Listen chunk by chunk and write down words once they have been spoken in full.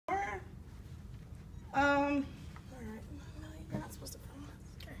All right. No, you're not supposed to film.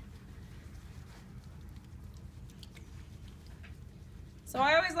 Okay. So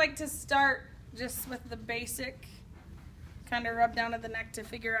I always like to start just with the basic kind of rub down of the neck to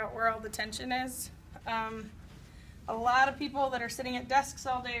figure out where all the tension is. A lot of people that are sitting at desks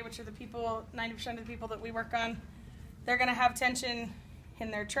all day, which are the people, 90% of the people that we work on, they're going to have tension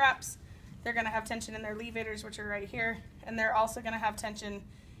in their traps. They're going to have tension in their levators, which are right here, and they're also going to have tension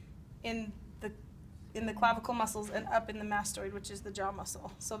in the clavicle muscles and up in the mastoid, which is the jaw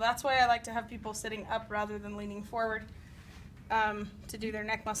muscle. So that's why I like to have people sitting up rather than leaning forward to do their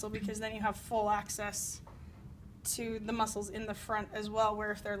neck muscle, because then you have full access to the muscles in the front as well,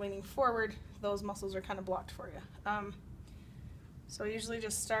 where if they're leaning forward, those muscles are kind of blocked for you. So I usually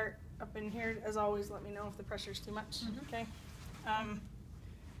just start up in here. As always, let me know if the pressure's too much. Okay.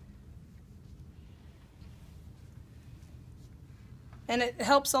 And it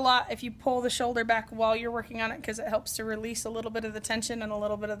helps a lot if you pull the shoulder back while you're working on it, because it helps to release a little bit of the tension and a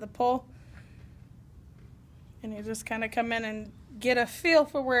little bit of the pull. And you just kind of come in and get a feel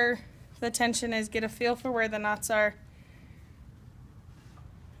for where the tension is, get a feel for where the knots are.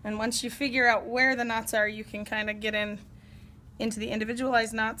 And once you figure out where the knots are, you can kind of get into the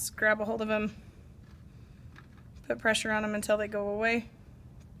individualized knots, grab a hold of them, put pressure on them until they go away.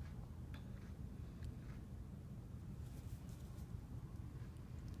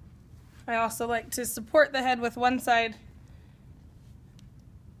 I also like to support the head with one side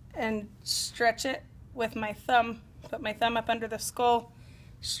and stretch it with my thumb. Put my thumb up under the skull,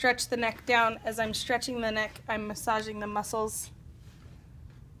 stretch the neck down. As I'm stretching the neck, I'm massaging the muscles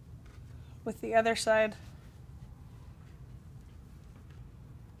with the other side.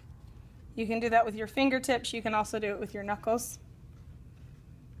 You can do that with your fingertips. You can also do it with your knuckles.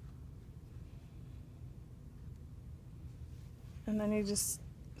 And then you just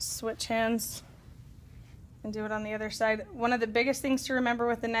switch hands and do it on the other side. One of the biggest things to remember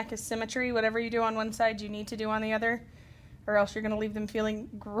with the neck is symmetry. Whatever you do on one side, you need to do on the other, or else you're going to leave them feeling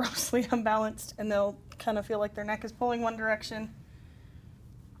grossly unbalanced, and they'll kind of feel like their neck is pulling one direction.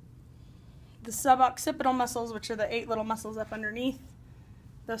 The suboccipital muscles, which are the 8 little muscles up underneath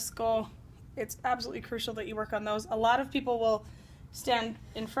the skull, it's absolutely crucial that you work on those. A lot of people will stand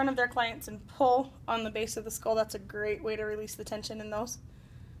in front of their clients and pull on the base of the skull. That's a great way to release the tension in those.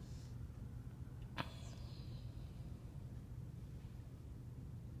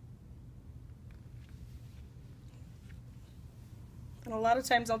 And a lot of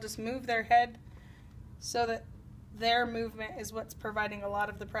times I'll just move their head so that their movement is what's providing a lot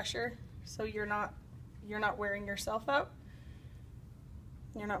of the pressure. So you're not wearing yourself out.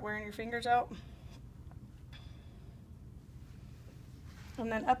 You're not wearing your fingers out. And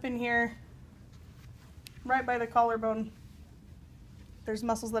then up in here, right by the collarbone, there's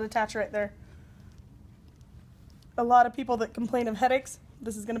muscles that attach right there. A lot of people that complain of headaches,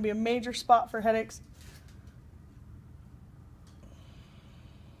 this is going to be a major spot for headaches.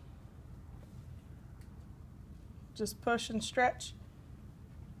 Just push and stretch.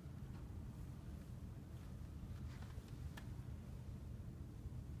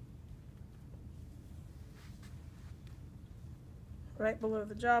 Right below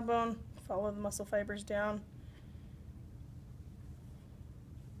the jawbone, follow the muscle fibers down.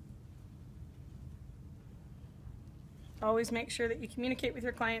 Always make sure that you communicate with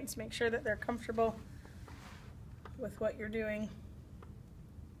your clients, make sure that they're comfortable with what you're doing.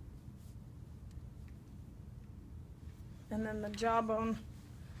 And then the jawbone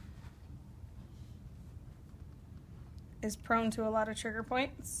is prone to a lot of trigger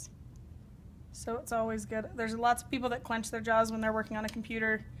points, so it's always good. There's lots of people that clench their jaws when they're working on a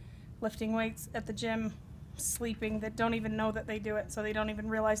computer, lifting weights at the gym, sleeping, that don't even know that they do it, so they don't even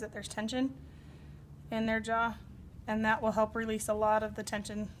realize that there's tension in their jaw, and that will help release a lot of the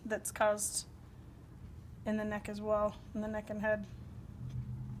tension that's caused in the neck as well, in the neck and head.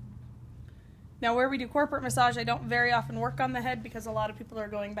 Now, where we do corporate massage, I don't very often work on the head because a lot of people are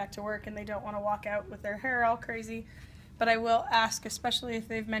going back to work and they don't want to walk out with their hair all crazy. But I will ask, especially if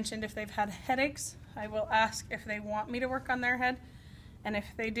they've mentioned if they've had headaches, I will ask if they want me to work on their head. And if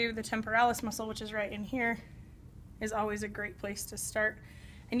they do, the temporalis muscle, which is right in here, is always a great place to start.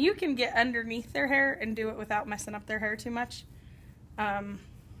 And you can get underneath their hair and do it without messing up their hair too much.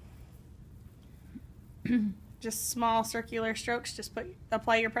 Just small circular strokes. Just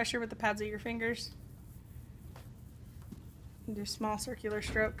apply your pressure with the pads of your fingers. And do small circular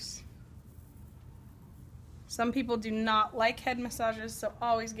strokes. Some people do not like head massages, so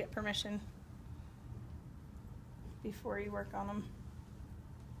always get permission before you work on them.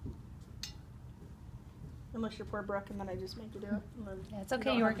 Unless you're poor Brooke and then I just make you do it. Yeah, it's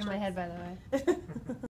okay you work in my head, by the way.